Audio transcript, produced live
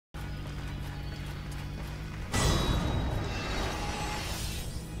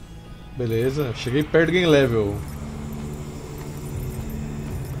Beleza, cheguei perto do game level.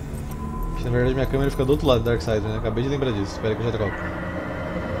 Na verdade minha câmera fica do outro lado do Darksiders, né? Acabei de lembrar disso. Espera que eu já troco.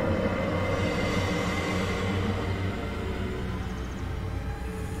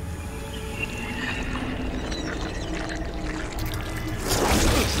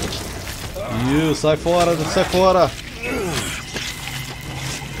 Sai fora, sai fora!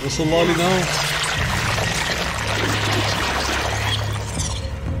 Eu sou loli não.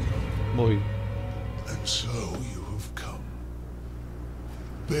 Morri. And so you have come,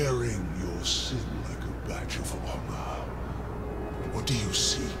 bearing your sin like a badge of honor. What do you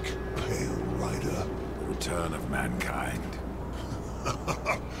seek, Pale Rider? The return of mankind.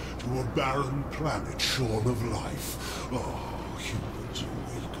 To a barren planet shorn of life. Oh, humans are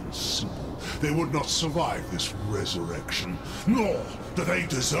weak and simple. They would not survive this resurrection, nor do they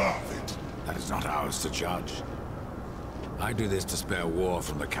deserve it. That is not ours to judge. I do this to spare war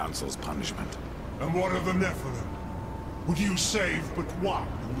from the Council's punishment. And what of the Nephilim? Would you save but one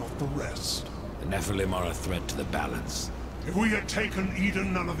and not the rest? The Nephilim are a threat to the balance. If we had taken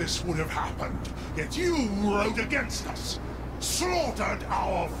Eden, none of this would have happened. Yet you rode against us, slaughtered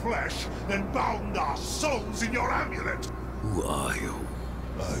our flesh, then bound our souls in your amulet. Who are you?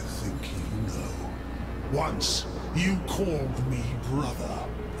 I think you know. Once, you called me brother.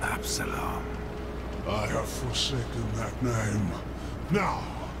 Absalom. I have forsaken that name. Now,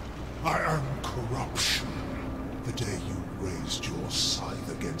 I am corruption. The day you raised your scythe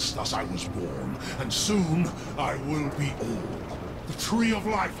against us, I was born, and soon I will be all. The tree of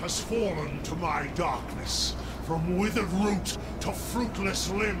life has fallen to my darkness, from withered root to fruitless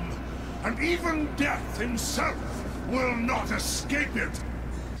limb, and even death himself will not escape it.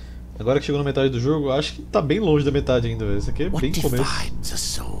 Agora que chegou na metade do jogo, acho que tá bem longe da metade ainda, velho. Isso aqui é bem começo. What defines a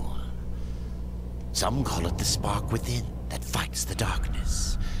soul? Some call it the spark within that fights the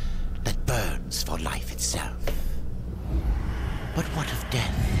darkness, that burns for life itself. But what of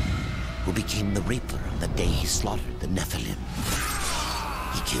death, who became the Reaper on the day he slaughtered the Nephilim?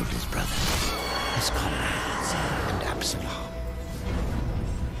 He killed his brother, his comrades, and Absalom.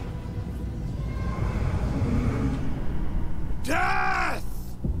 Death!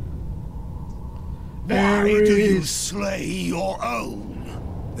 Why do you slay your own?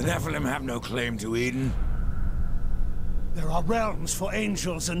 The Nephilim have no claim to Eden. There are realms for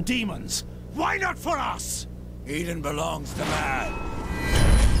angels and demons. Why not for us? Eden belongs to man.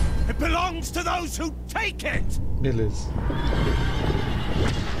 It belongs to those who take it! Beleza.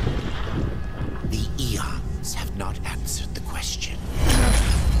 The eons have not answered the question.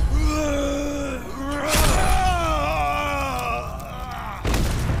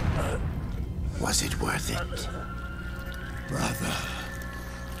 Was it worth it? Brother.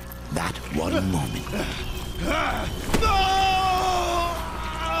 That one moment.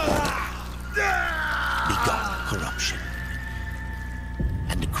 Begot corruption.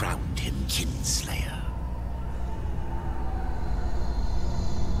 And crowned him Kinslayer.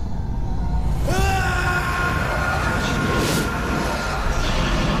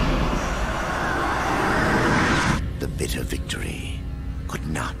 The bitter victory could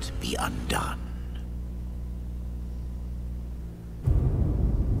not be undone.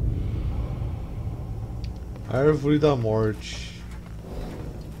 Árvore da Morte.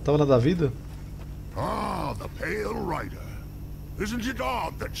 Tava na da vida? Ah, the Pale Rider. Isn't it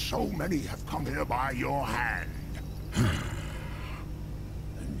odd that so many have come here by your hand?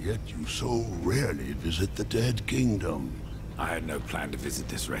 And yet you so rarely visit the Dead Kingdom. I had no plan to visit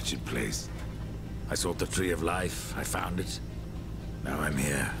this wretched place. I sought the Tree of Life, I found it. Now I'm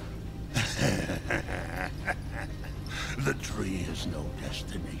here. The tree is no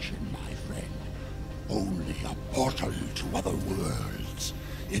destination, my friend. Only a portal to other worlds.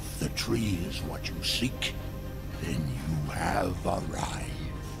 If the tree is what you seek, then you have arrived.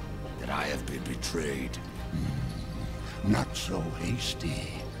 That I have been betrayed. Not so hasty.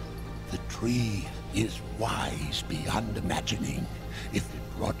 The tree is wise beyond imagining. If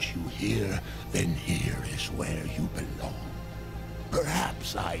it brought you here, then here is where you belong.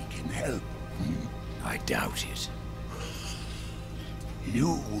 Perhaps I can help. I doubt it.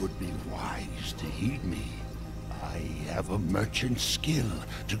 You would be wise to heed me. I have a merchant's skill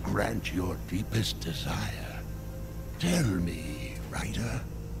to grant your deepest desire. Tell me, Rider,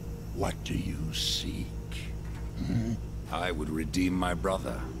 what do you seek? I would redeem my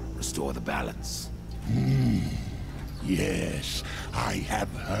brother, restore the balance. Yes, I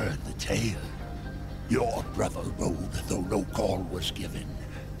have heard the tale. Your brother rode, though no call was given,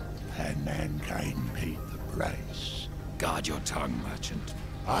 and mankind paid the price. Guard your tongue, merchant.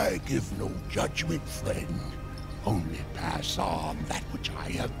 I give no judgment, friend. only pass on that which I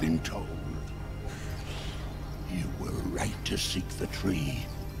have been told. You were right to seek the tree,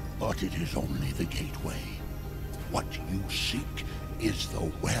 but it is only the gateway. What you seek is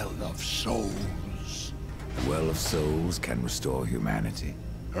the Well of Souls. The Well of Souls can restore humanity.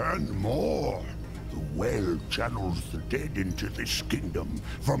 And more. The well channels the dead into this kingdom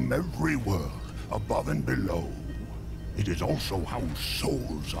from every world, above and below. It is also how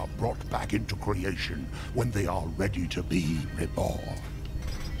souls are brought back into creation when they are ready to be reborn.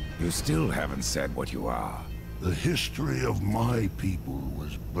 You still haven't said what you are. The history of my people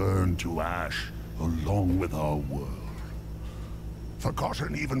was burned to ash along with our world.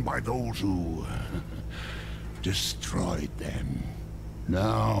 Forgotten even by those who destroyed them.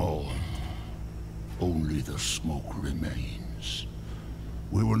 Now, only the smoke remains.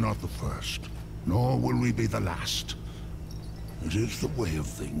 We were not the first, nor will we be the last. It is the way of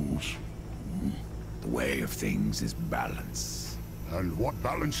things. The way of things is balance. And what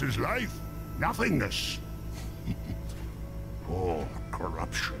balances life? Nothingness. Or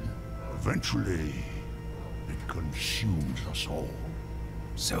corruption. Eventually, it consumes us all.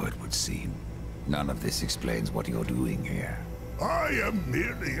 So it would seem. None of this explains what you're doing here. I am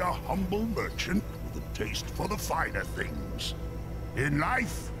merely a humble merchant with a taste for the finer things. In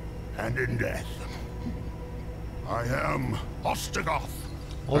life and in death. I am Ostagoth.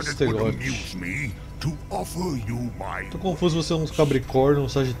 And it would amuse me to offer you my... Tô confuso, você é um Capricórnio, um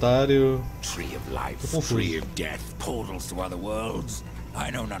Sagitário... Tree of life, Tô confuso. tree of death, portals to other worlds. I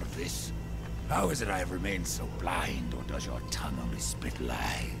know none of this. How is it I have remained so blind, or does your tongue only spit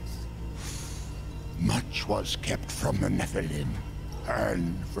lies? Much was kept from the Nephilim,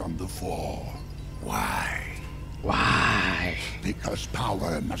 and from the Fall. Why? Why? Because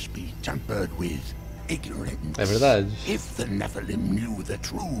power must be tempered with ignorance. É verdade. If the Nephilim knew the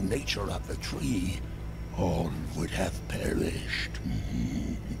true nature of the tree, all would have perished.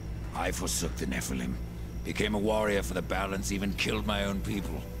 I forsook the Nephilim, became a warrior for the balance, even killed my own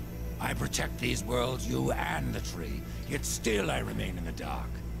people. I protect these worlds, you and the tree, yet still I remain in the dark.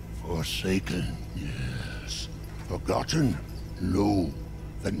 Forsaken, yes. Forgotten? No.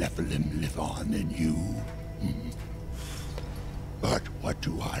 The Nephilim live on in you. But what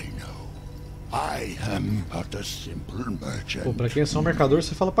do I know? I am but a simple merchant. Pô, pra quem é só um mercador,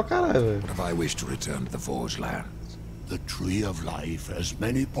 você fala pra caralho, velho. What if I wish to return to the Forge Lands? The Tree of Life has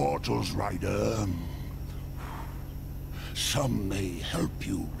many portals, Rider. Some may help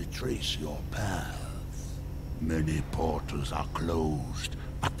you retrace your path. Many portals are closed,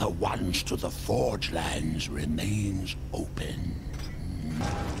 but the ones to the Forge Lands remains open.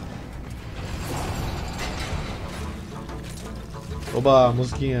 Oba,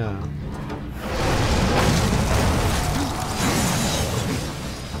 musiquinha.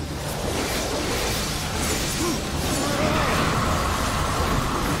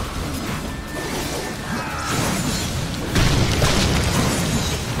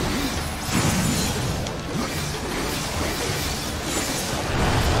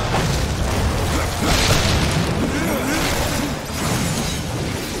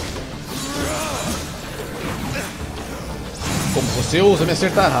 Como você ousa me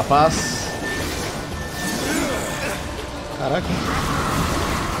acertar, rapaz? Caraca.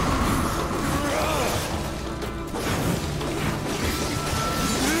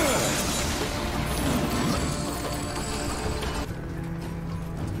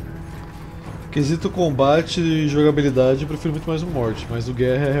 Quesito combate e jogabilidade, eu prefiro muito mais o Morte, mas o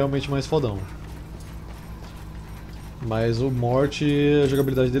Guerra é realmente mais fodão. Mas o Morte, a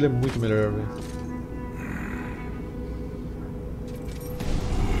jogabilidade dele é muito melhor, velho.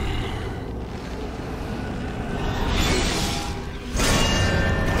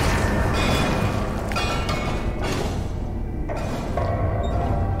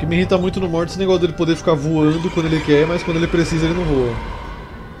 O que me irrita muito no Morte é esse negócio dele poder ficar voando quando ele quer, mas quando ele precisa ele não voa.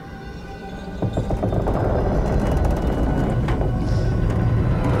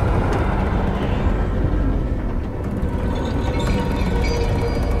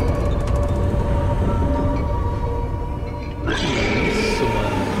 Isso,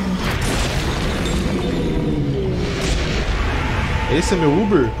 mano. Esse é meu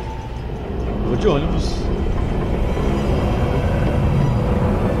Uber? Vou de ônibus.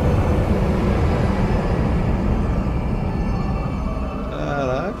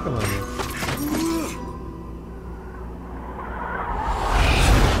 Caraca, mano.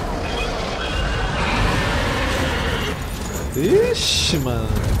 Ixi, mano.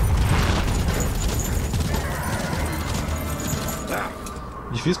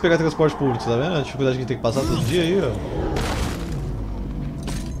 Difícil pegar transporte público, tá vendo? A dificuldade que a gente tem que passar todo dia aí, ó.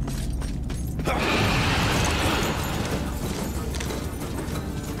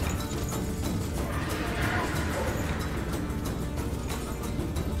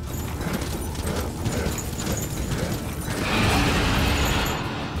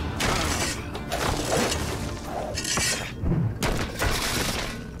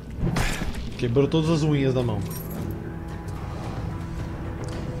 Quebrou todas as unhas da mão.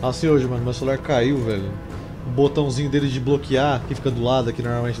 Nossa, e hoje, mano, meu celular caiu, velho. O botãozinho dele de bloquear, que fica do lado aqui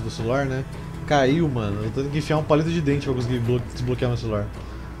normalmente do celular, né? Caiu, mano. Eu tô tendo que enfiar um palito de dente pra conseguir desbloquear meu celular.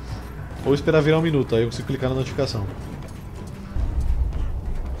 Ou esperar virar um minuto, aí eu consigo clicar na notificação.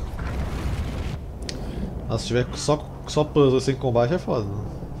 Nossa, se tiver só puzzle sem combate é foda, né?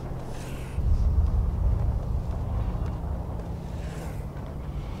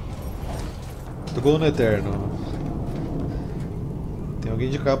 Tocou no Eterno. Tem alguém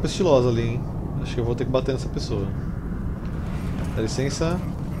de capa estilosa ali, hein? Acho que eu vou ter que bater nessa pessoa. Dá licença.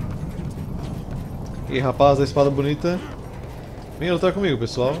 E aí, rapaz, a espada bonita. Venha lutar comigo,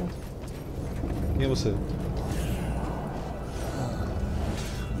 pessoal. Quem é você?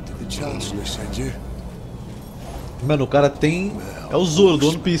 Mano, o cara tem... É o Zoro do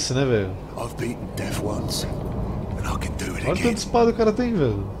One Piece, né, velho? Olha o tanto de espada que o cara tem,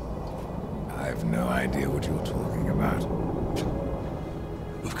 velho. I have no idea what you're talking about.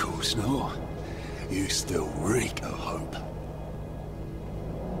 Of course not. You still reek of hope.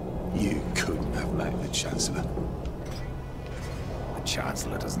 You couldn't have met the Chancellor. The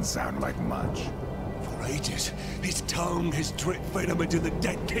Chancellor doesn't sound like much. For ages, his tongue has dripped venom into the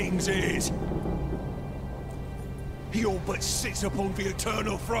dead king's ears. He all but sits upon the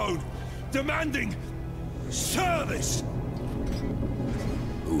eternal throne, demanding service.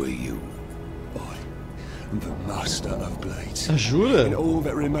 Who are you? The Master of Blades. Ajuda? And all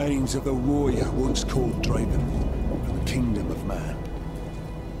that remains of the warrior once called Draven, from the kingdom of man.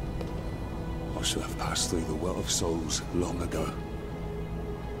 I should have passed through the well of souls long ago.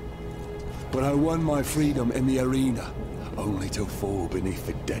 But I won my freedom in the arena, only to fall beneath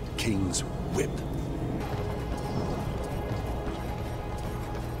the dead king's whip.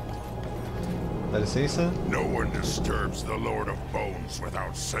 Dá licença. No one disturbs the Lord of Bones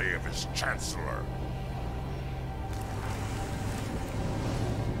without say of his Chancellor.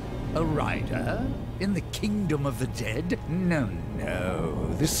 A rider? In the kingdom of the dead? No, no,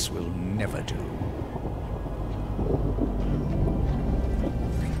 this will never do.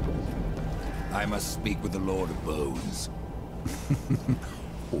 I must speak with the Lord of Bones.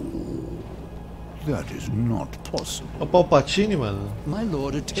 Oh, that is not possible. O Palpatine, mano. My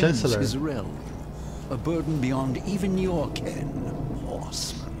lord attends Chancellor. his realm. A burden beyond even your ken,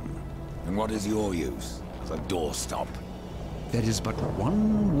 horseman. And what is your use? A doorstop? There is but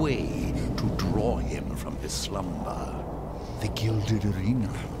one way to draw him from his slumber. The Gilded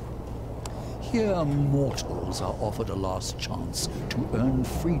Arena. Here mortals are offered a last chance to earn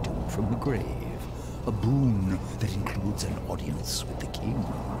freedom from the grave. A boon that includes an audience with the king.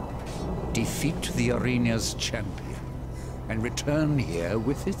 Defeat the arena's champion and return here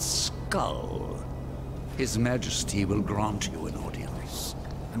with its skull. His Majesty will grant you an audience.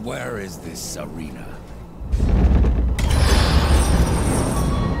 And where is this arena?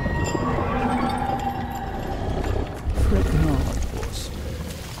 Fret not, horse.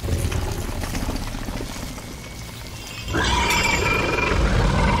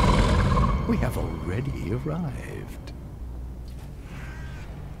 We have already arrived.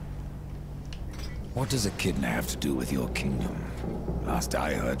 What does Echidna have to do with your kingdom? Last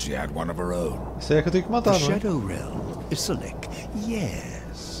I heard, she had one of her own. Esse aí é que eu tenho que matar, The não é? Shadow Realm, Isolec,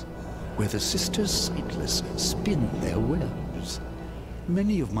 yes. Where the sisters sightless spin their webs.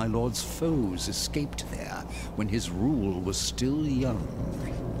 Many of my lord's foes escaped there when his rule was still young.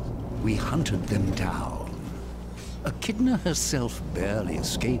 We hunted them down. Echidna herself barely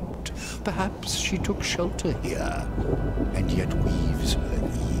escaped. Perhaps she took shelter here, and yet weaves her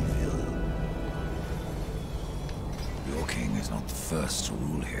evil. Your king is not the first to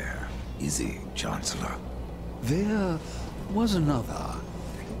rule here, is he, Chancellor? There was another,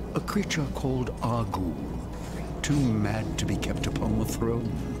 a creature called Argul, too mad to be kept upon the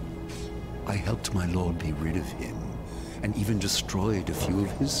throne. I helped my lord be rid of him, and even destroyed a few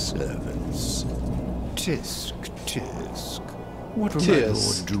of his servants. Tisk, tisk. What will my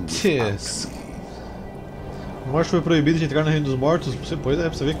lord do without me? Morte foi proibida de entrar no reino dos mortos? Pois é,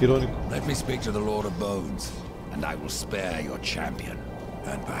 pra você ver que irônico. Let me speak to the Lord of Bones, and I will spare your champion,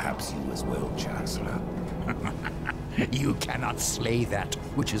 and perhaps you as well, Chancellor. You cannot slay that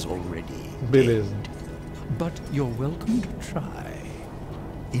which is already Beleza. dead. But you're welcome to try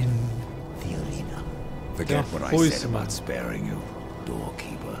in the arena. Forget what I said about sparing you,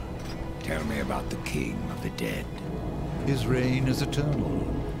 doorkeeper. Tell me about the king of the dead. His reign is eternal.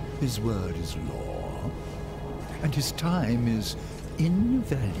 His word is law. And his time is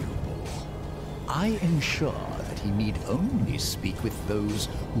invaluable. I ensure that he need only speak with those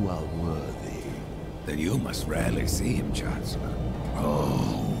who are worthy. Then you must rarely see him, Chancellor.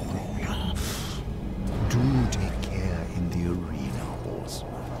 Oh, Do take care in the arena,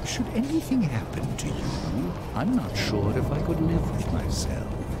 horseman. Should anything happen to you, I'm not sure if I could live with myself.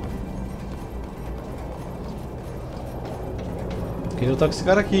 Queria lutar com esse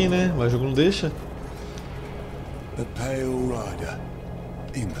cara aqui, né? Mas o jogo não deixa. The Pale Rider,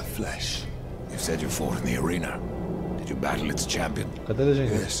 in the flesh. You said you fought in the arena. Did you battle its champion? Cadê a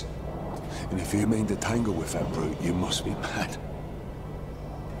gente? Yes. And if you mean to tangle with that brute, you must be mad.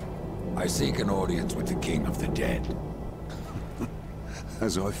 I seek an audience with the king of the dead.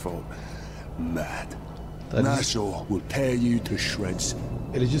 As I thought. Mad. GNASHOR will tear you to shreds.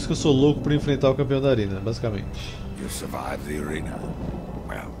 Ele disse que eu sou louco por enfrentar o campeão da arena, basicamente. You survived the arena.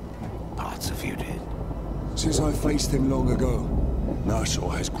 Well, parts of you did. Since I faced him long ago,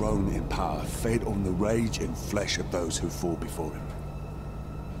 GNASHOR has grown in power, fed on the rage and flesh of those who fought before him.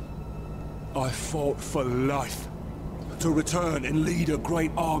 I fought for life, to return and lead a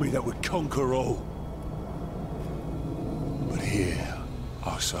great army that would conquer all. But here,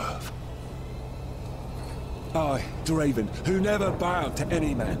 I serve. I, Draven, who never bowed to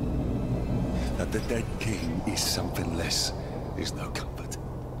any man. That the dead king is something less is no comfort.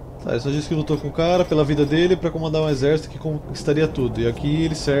 Tá, ele só disse que lutou com o cara pela vida dele pra comandar um exército que conquistaria tudo. E aqui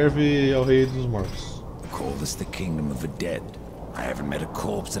ele serve ao rei dos mortos. Call this the kingdom of the dead. I haven't met a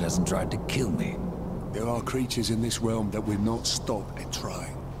corpse that hasn't tried to kill me. There are creatures in this realm that will not stop at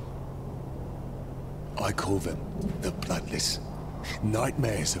trying. I call them the Bloodless.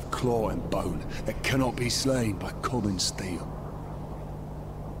 Nightmares of claw and bone that cannot be slain by common steel.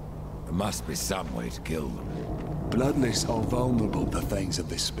 There must be some way to kill them. Bloodless are vulnerable to things of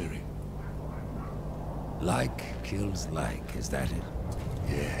this spirit. Like kills like, is that it?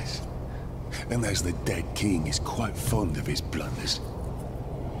 Yes. And as the dead king is quite fond of his Bloodless,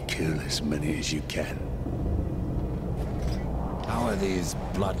 kill as many as you can. How are these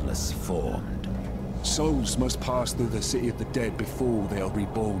Bloodless formed? Souls must pass through the city of the dead before they are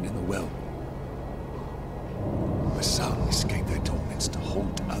reborn in the well. The some escape their torments to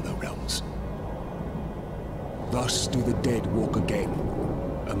haunt other realms. Thus do the dead walk again,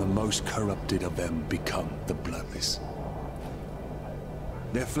 and the most corrupted of them become the Bloodless.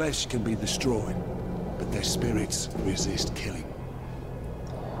 Their flesh can be destroyed, but their spirits resist killing.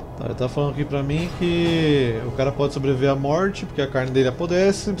 Tá, ele tá falando aqui pra mim que o cara pode sobreviver à morte, porque a carne dele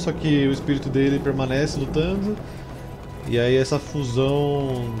apodrece, só que o espírito dele permanece lutando. E aí essa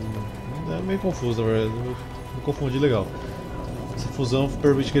fusão... é meio confusa, na verdade, me confundi legal. Essa fusão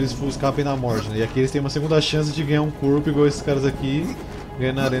permite que eles escapem da morte, né? E aqui eles têm uma segunda chance de ganhar um corpo igual esses caras aqui,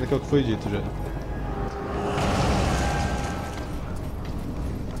 ganhando na arena, que é o que foi dito já.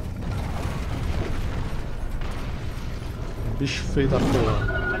 Bicho feio da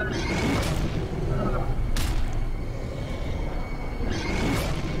porra.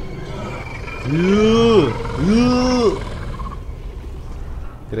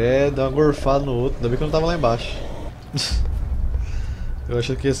 Credo, dá uma gorfada no outro. Ainda bem que eu não tava lá embaixo. Eu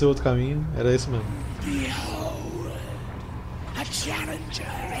achei que ia ser outro caminho, era esse mesmo. Behold, a challenger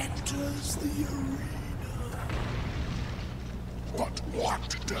enters the arena. But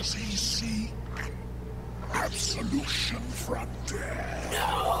what does he seek? Absolution from death.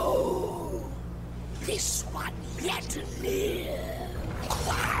 No! This one yet live.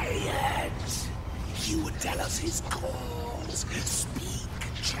 Quiet! He would tell us his cause. Speak,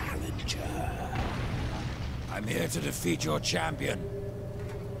 challenger. I'm here to defeat your champion.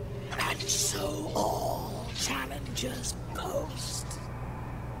 And so all challengers boast.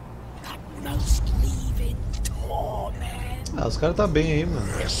 But most leave in torment. Ah, os caras tá bem aí, mano.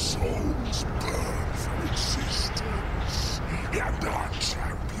 Their souls burn from existence, and our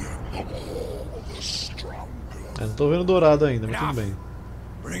champion all the stronger. Eu não tô vendo dourado ainda, mas tudo bem.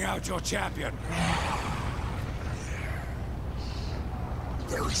 Bring out your champion.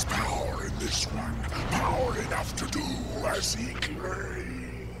 There is power in this one, power enough to do as he claims.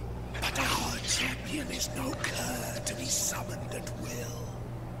 But our champion is no cur to be summoned at will.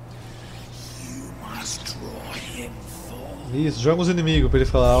 You must draw him forth. Isso, joga os inimigos pra ele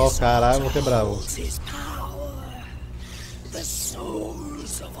falar, ó, caralho, vou quebrar. His power, the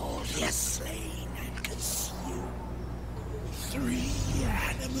souls of all he has slain and consumed. 3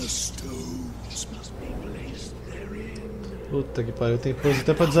 animus stones must be placed therein. Puta que pariu, tem coisa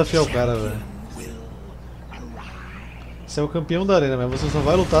até pra desafiar o cara, velho. Você é o campeão da arena, mas você só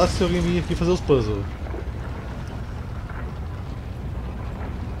vai lutar se alguém vir aqui fazer os puzzles.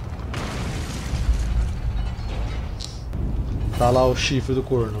 Tá lá o chifre do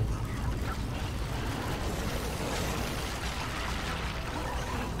corno.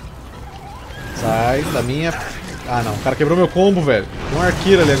 Sai da minha... Ah não, o cara quebrou meu combo, velho. Tem um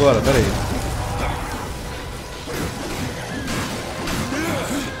arqueiro ali agora, pera aí.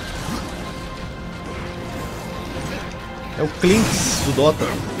 É o Clinks do Dota.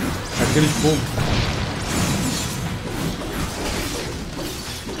 Arqueiro de fogo.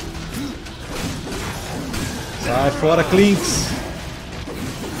 Sai fora, Clinks.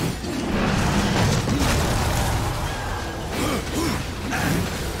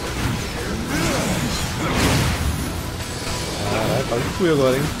 Caralho, quase que fui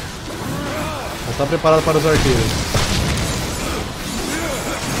agora, hein? Mas tá preparado para os arqueiros.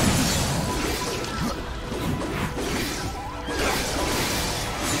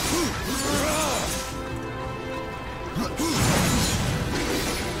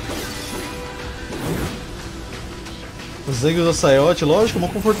 O Zhang usa saiote, lógico, mó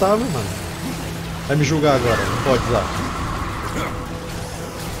confortável, mano. Vai me julgar agora, não pode usar.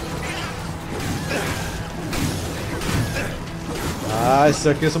 Ah, esses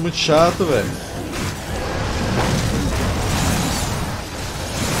arqueiros são muito chato, velho.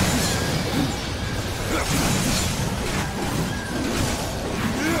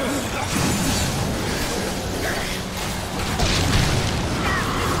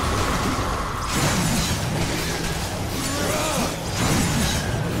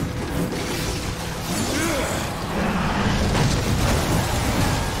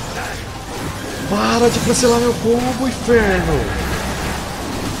 Para de cancelar meu combo, inferno!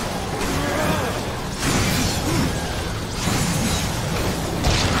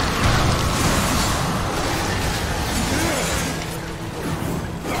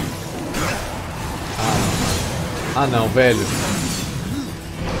 Ah não, velho.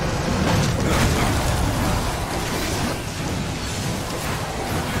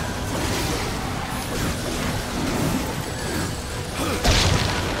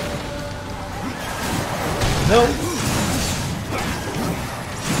 Não!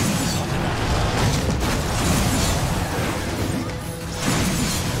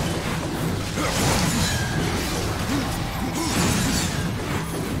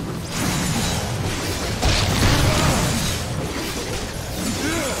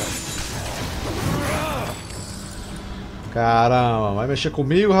 Caramba, vai mexer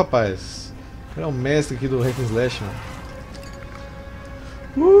comigo, rapaz? É o mestre aqui do Hack and Slash,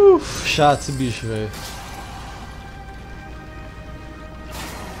 mano. Chato esse bicho, velho.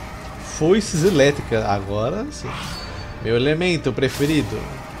 Foices elétrica, agora sim. Meu elemento preferido.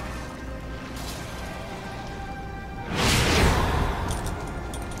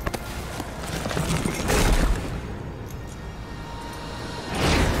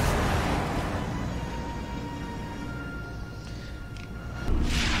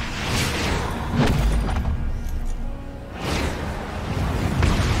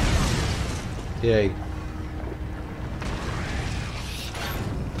 E aí?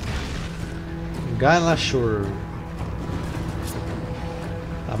 GNASHOR.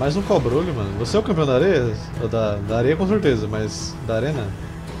 Ah, mais um cobrolho, mano. Você é o campeão da areia? Ou da areia com certeza, mas da arena?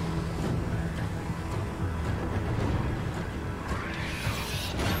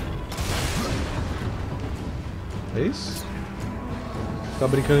 É isso? Tá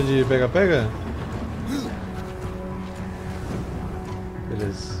brincando de pega-pega?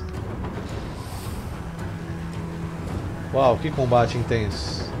 Beleza. Uau, que combate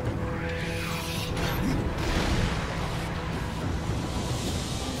intenso.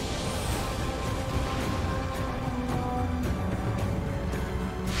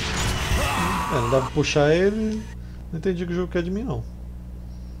 Não dá pra puxar ele. Não entendi que o jogo quer de mim, não.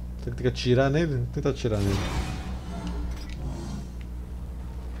 Tem que atirar nele? Vou tentar atirar nele.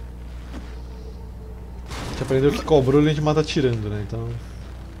 A gente aprendeu que cobrou e a gente mata atirando, né? Então.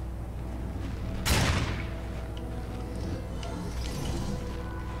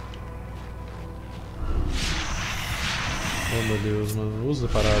 Oh meu Deus, mano. Usa a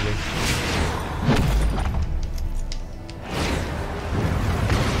parada.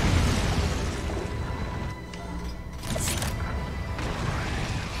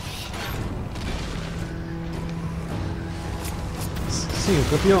 Sim, o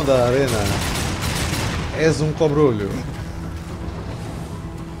campeão da arena. És um cobrolho.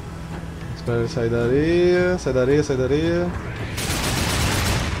 Espera ele sair da areia. Sai da areia, sai da areia.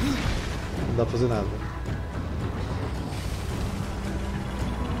 Não dá pra fazer nada.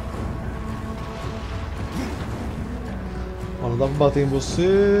 Ó, não dá pra bater em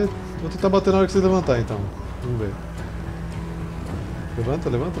você. Vou tentar bater na hora que você levantar então. Vamos ver. Levanta,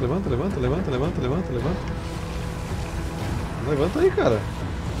 levanta, levanta, levanta, levanta, levanta, levanta, levanta. Levanta aí, cara.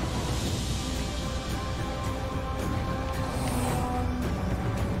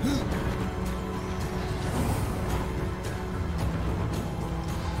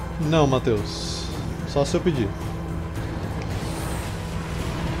 Não, Matheus. Só se eu pedir.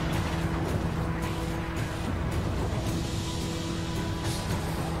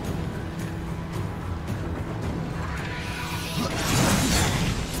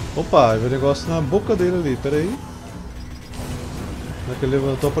 Opa, veio um negócio na boca dele ali, pera aí. Na que ele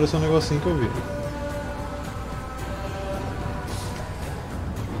levantou apareceu um negocinho que eu vi.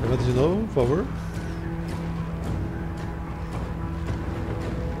 Levanta de novo, por favor.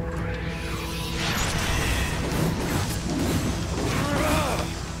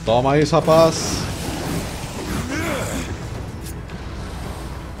 Toma isso, rapaz.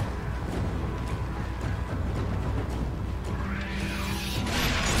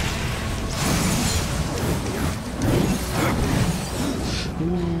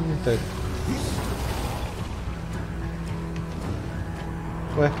 Tá.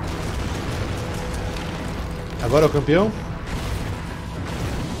 Ué. Agora é o campeão?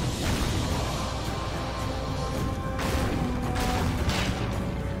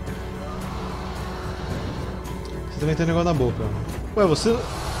 Você também tem um negócio na boca. Ué, você...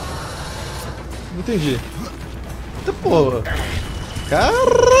 Não entendi. Eita porra.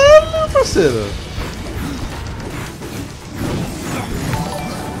 Caralho, parceiro.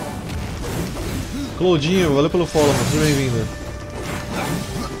 Claudinho, valeu pelo follow, mano. Seja bem-vindo.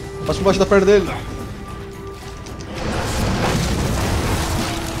 Passa por baixo da perna dele.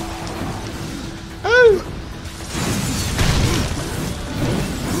 Ai.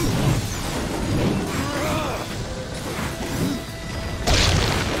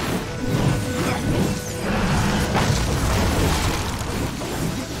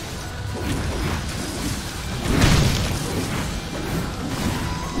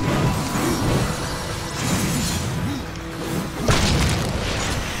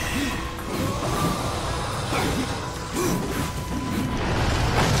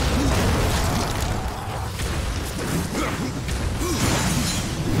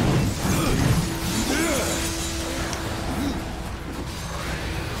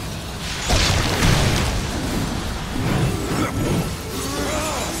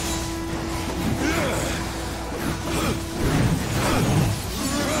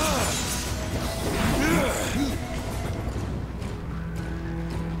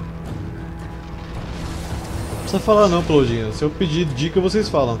 Não precisa falar não, Claudinho. Se eu pedir dica, vocês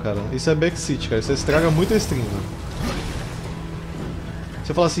falam, cara. Isso é backseat, cara. Isso estraga muito a stream, mano.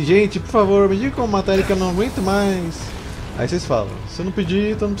 Você fala assim, gente, por favor, me diga uma matéria que eu não aguento mais. Aí vocês falam. Se eu não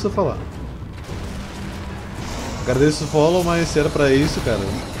pedir, então não precisa falar. Agradeço o follow, mas se era pra isso, cara...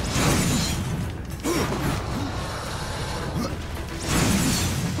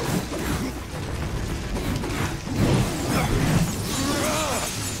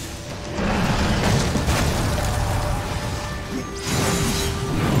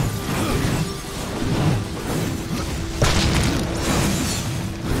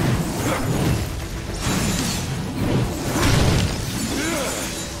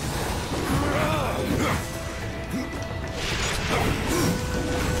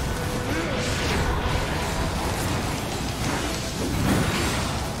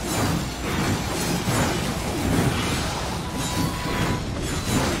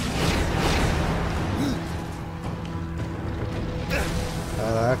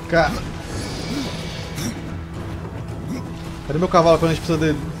 Caraca! Cadê meu cavalo quando a gente precisa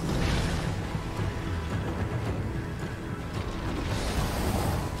dele?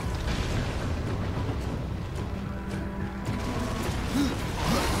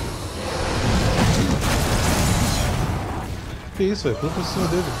 Que isso, velho? Pula por cima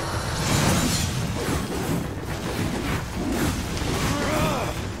dele.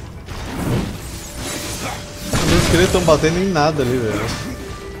 Os esqueletos estão batendo em nada ali, velho.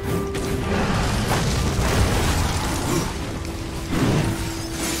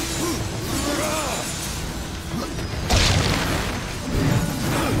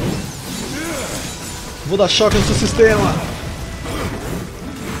 Vou dar choque no seu sistema!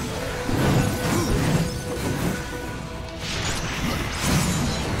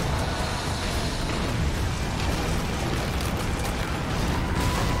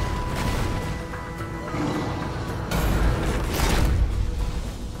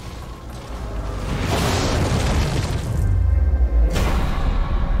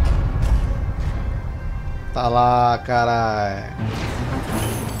 Tá lá, caralho.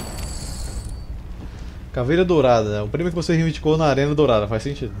 Caveira dourada, o prêmio que você reivindicou na arena dourada, faz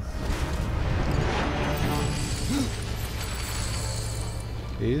sentido.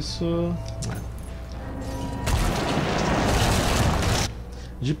 Isso.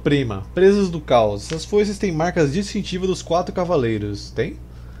 De prima, presas do caos. Essas foices têm marcas distintivas dos 4 cavaleiros. Tem?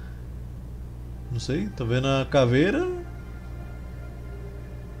 Não sei, tô vendo a caveira.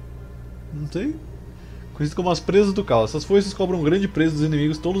 Não sei. Conhecido como as presas do caos. Essas foices cobram um grande preço dos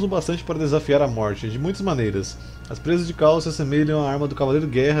inimigos, tolos o bastante para desafiar a morte, de muitas maneiras. As presas de caos se assemelham à arma do Cavaleiro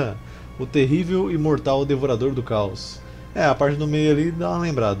Guerra, o terrível e mortal devorador do caos. É, a parte do meio ali dá uma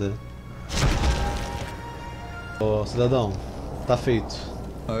lembrada. Ó, cidadão, tá feito.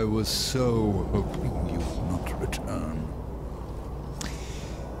 I was so hoping you would not return.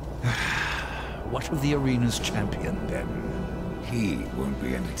 What of the arena's champion, then? He won't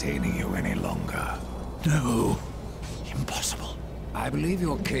be entertaining you any longer. No. Impossible. I believe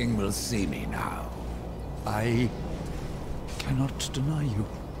your king will see me now. I cannot deny you.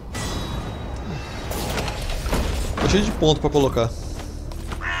 Tô cheio de ponto pra colocar.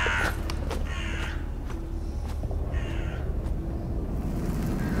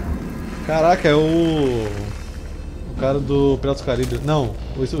 Caraca, é o cara do Piratas do Caribe. Não,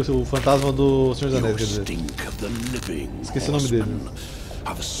 o fantasma do Senhor dos Anéis, quer dizer. Esqueci o nome dele.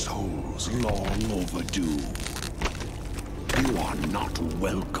 Of souls long overdue. You are not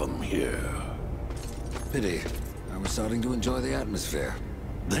welcome here. Pity. I was starting to enjoy the atmosphere.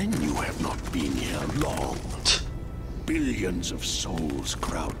 Then you have not been here long. Billions of souls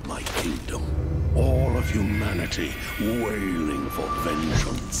crowd my kingdom. All of humanity wailing for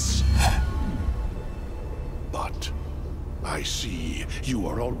vengeance. But I see you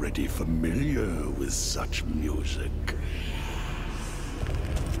are already familiar with such music.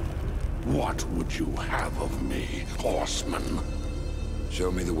 What would you have of me, horseman?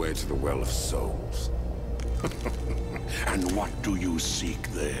 Show me the way to the Well of Souls. And what do you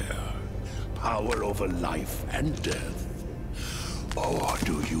seek there? Power over life and death? Or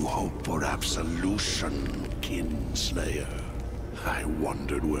do you hope for absolution, Kinslayer? I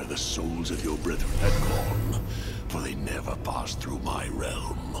wondered where the souls of your brethren had gone, for they never passed through my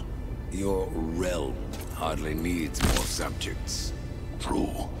realm. Your realm hardly needs more subjects.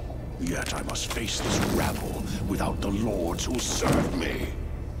 True. Yet I must face this rabble without the lords who serve me.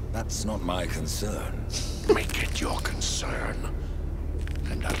 That's not my concern. Make it your concern,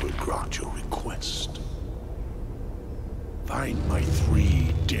 and I will grant your request. Find my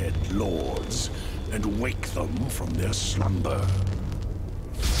 3 dead lords, and wake them from their slumber.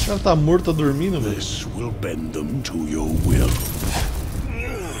 O cara tá morto, tá dormindo, velho. This will bend them to your will.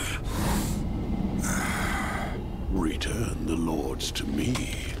 Return the lords to me,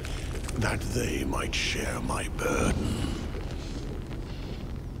 that they might share my burden.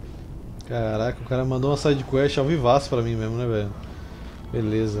 Caraca, o cara mandou uma sidequest ao vivaço pra mim mesmo, né, velho?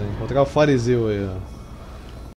 Beleza, encontrar o fariseu aí, ó.